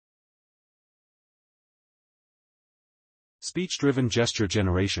Speech-driven gesture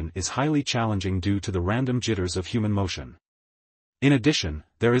generation is highly challenging due to the random jitters of human motion. In addition,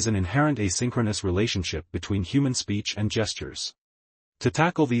 there is an inherent asynchronous relationship between human speech and gestures. To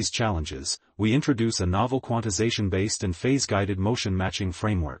tackle these challenges, we introduce a novel quantization-based and phase-guided motion matching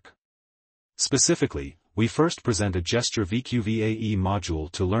framework. Specifically, we first present a gesture VQ-VAE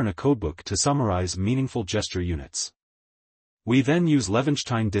module to learn a codebook to summarize meaningful gesture units. We then use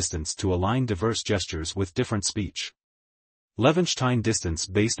Levenshtein distance to align diverse gestures with different speech. Levenshtein distance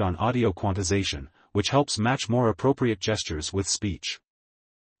based on audio quantization, which helps match more appropriate gestures with speech.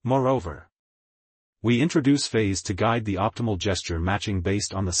 Moreover, we introduce phase to guide the optimal gesture matching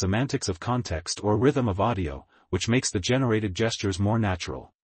based on the semantics of context or rhythm of audio, which makes the generated gestures more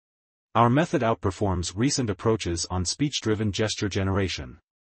natural. Our method outperforms recent approaches on speech-driven gesture generation.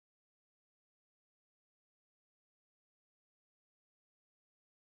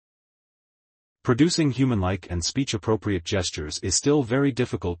 Producing human-like and speech-appropriate gestures is still very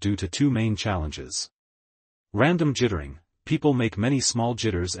difficult due to two main challenges. Random jittering: people make many small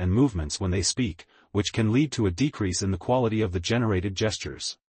jitters and movements when they speak, which can lead to a decrease in the quality of the generated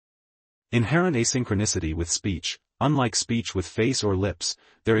gestures. Inherent asynchronicity with speech: unlike speech with face or lips,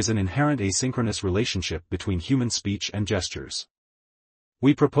 there is an inherent asynchronous relationship between human speech and gestures.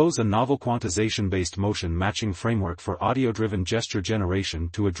 We propose a novel quantization-based motion matching framework for audio-driven gesture generation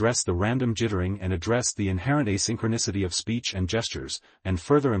to address the random jittering and address the inherent asynchronicity of speech and gestures, and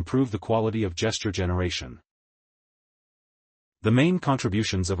further improve the quality of gesture generation. The main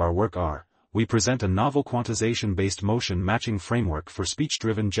contributions of our work are: we present a novel quantization-based motion matching framework for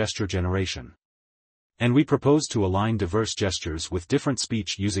speech-driven gesture generation. And we propose to align diverse gestures with different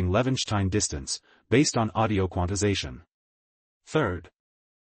speech using Levenshtein distance, based on audio quantization. Third,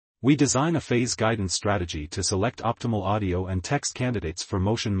 we design a phase guidance strategy to select optimal audio and text candidates for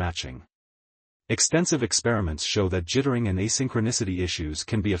motion matching. Extensive experiments show that jittering and asynchronicity issues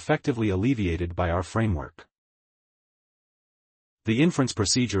can be effectively alleviated by our framework. The inference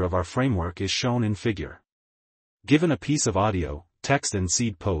procedure of our framework is shown in figure. Given a piece of audio, text and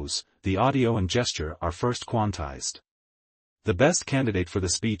seed pose, the audio and gesture are first quantized. The best candidate for the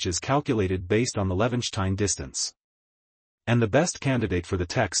speech is calculated based on the Levenshtein distance. And the best candidate for the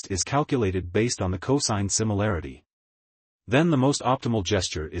text is calculated based on the cosine similarity. Then the most optimal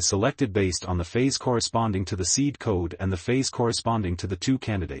gesture is selected based on the phase corresponding to the seed code and the phase corresponding to the two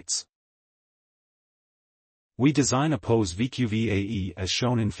candidates. We design a pose VQ-VAE as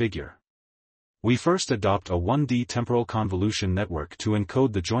shown in figure. We first adopt a 1D temporal convolution network to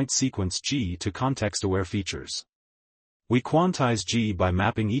encode the joint sequence G to context-aware features. We quantize G by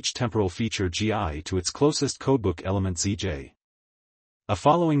mapping each temporal feature Gi to its closest codebook element Zj. A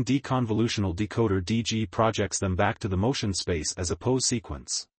following deconvolutional decoder DG projects them back to the motion space as a pose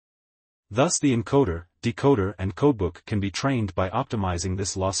sequence. Thus the encoder, decoder and codebook can be trained by optimizing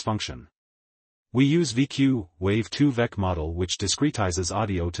this loss function. We use VQ-VAE model which discretizes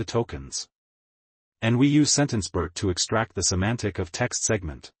audio to tokens. And we use SentenceBERT to extract the semantic of text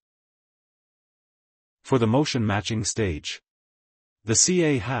segment. For the motion matching stage, the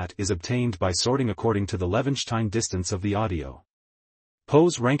CA hat is obtained by sorting according to the Levenshtein distance of the audio.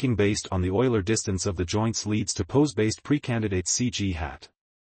 Pose ranking based on the Euler distance of the joints leads to pose-based precandidate CG hat.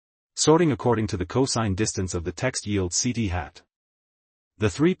 Sorting according to the cosine distance of the text yields CT hat.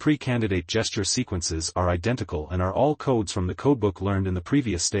 The three precandidate gesture sequences are identical and are all codes from the codebook learned in the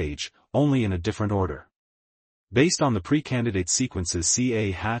previous stage, only in a different order. Based on the precandidate sequences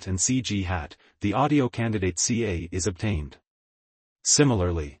CA hat and CG hat, the audio candidate CA is obtained.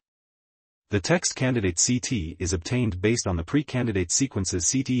 Similarly, the text candidate CT is obtained based on the precandidate sequences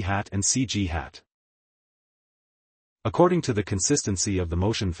CT hat and CG hat. According to the consistency of the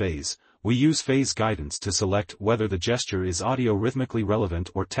motion phase, we use phase guidance to select whether the gesture is audio rhythmically relevant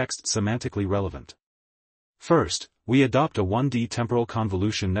or text semantically relevant. First, we adopt a 1D temporal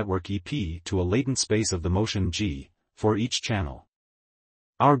convolution network EP to a latent space of the motion G, for each channel.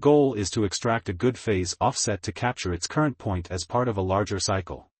 Our goal is to extract a good phase offset to capture its current point as part of a larger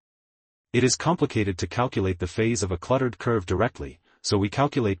cycle. It is complicated to calculate the phase of a cluttered curve directly, so we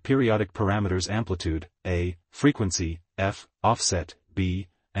calculate periodic parameters amplitude, A, frequency, F, offset, B,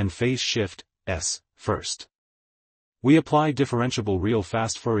 and phase shift, S, first. We apply differentiable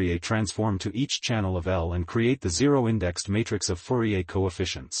real-fast Fourier transform to each channel of L and create the zero-indexed matrix of Fourier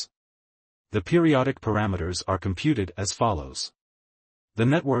coefficients. The periodic parameters are computed as follows. The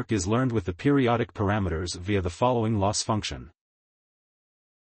network is learned with the periodic parameters via the following loss function.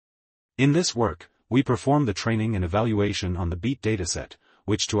 In this work, we perform the training and evaluation on the BEAT dataset,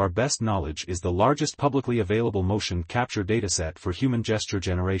 which to our best knowledge is the largest publicly available motion capture dataset for human gesture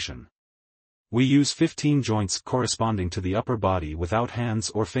generation. We use 15 joints corresponding to the upper body without hands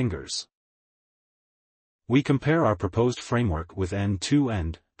or fingers. We compare our proposed framework with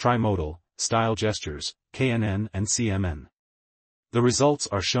end-to-end, trimodal, style gestures, KNN and CMN. The results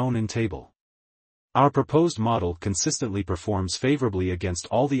are shown in table. Our proposed model consistently performs favorably against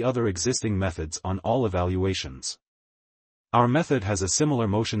all the other existing methods on all evaluations. Our method has a similar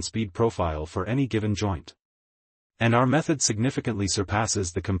motion speed profile for any given joint. And our method significantly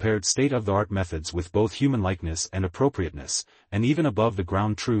surpasses the compared state-of-the-art methods with both human likeness and appropriateness, and even above the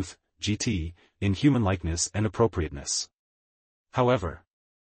ground truth, GT, in human likeness and appropriateness. However,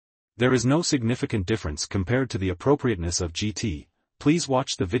 there is no significant difference compared to the appropriateness of GT. Please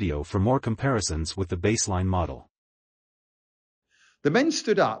watch the video for more comparisons with the baseline model. The men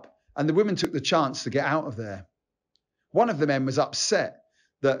stood up and the women took the chance to get out of there. One of the men was upset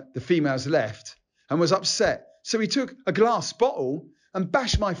that the females left and was upset, so he took a glass bottle and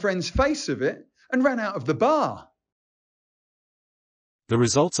bashed my friend's face with it and ran out of the bar. The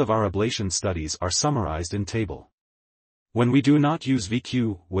results of our ablation studies are summarized in table. When we do not use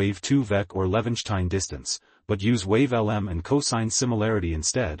VQ, VAE or Levenshtein distance, but use wave-LM and cosine similarity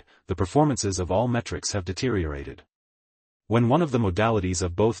instead, the performances of all metrics have deteriorated. When one of the modalities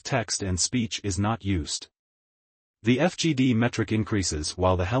of both text and speech is not used, the FGD metric increases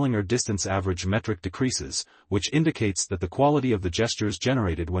while the Hellinger distance average metric decreases, which indicates that the quality of the gestures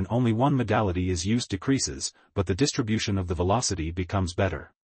generated when only one modality is used decreases, but the distribution of the velocity becomes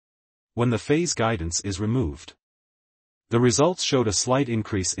better when the phase guidance is removed. The results showed a slight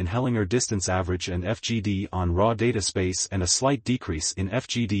increase in Hellinger distance average and FGD on raw data space and a slight decrease in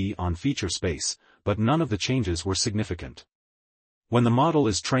FGD on feature space, but none of the changes were significant. When the model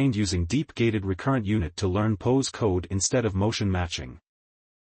is trained using deep-gated recurrent unit to learn pose code instead of motion matching,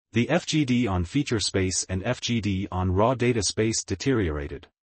 the FGD on feature space and FGD on raw data space deteriorated.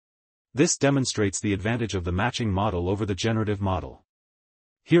 This demonstrates the advantage of the matching model over the generative model.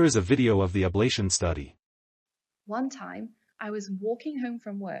 Here is a video of the ablation study. One time, I was walking home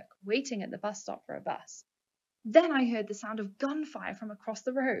from work, waiting at the bus stop for a bus. Then I heard the sound of gunfire from across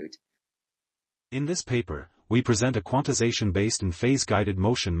the road. In this paper, we present a quantization-based and phase-guided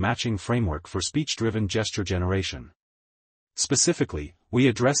motion matching framework for speech-driven gesture generation. Specifically, we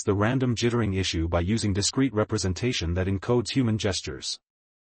address the random jittering issue by using discrete representation that encodes human gestures.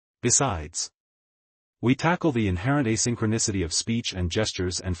 Besides, we tackle the inherent asynchronicity of speech and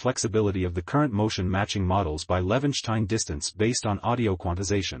gestures and flexibility of the current motion matching models by Levenshtein distance based on audio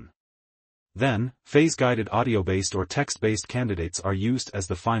quantization. Then, phase-guided audio-based or text-based candidates are used as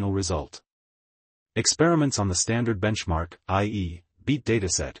the final result. Experiments on the standard benchmark, i.e., BEAT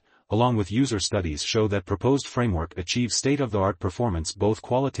dataset, along with user studies show that proposed framework achieves state-of-the-art performance both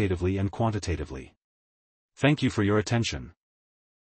qualitatively and quantitatively. Thank you for your attention.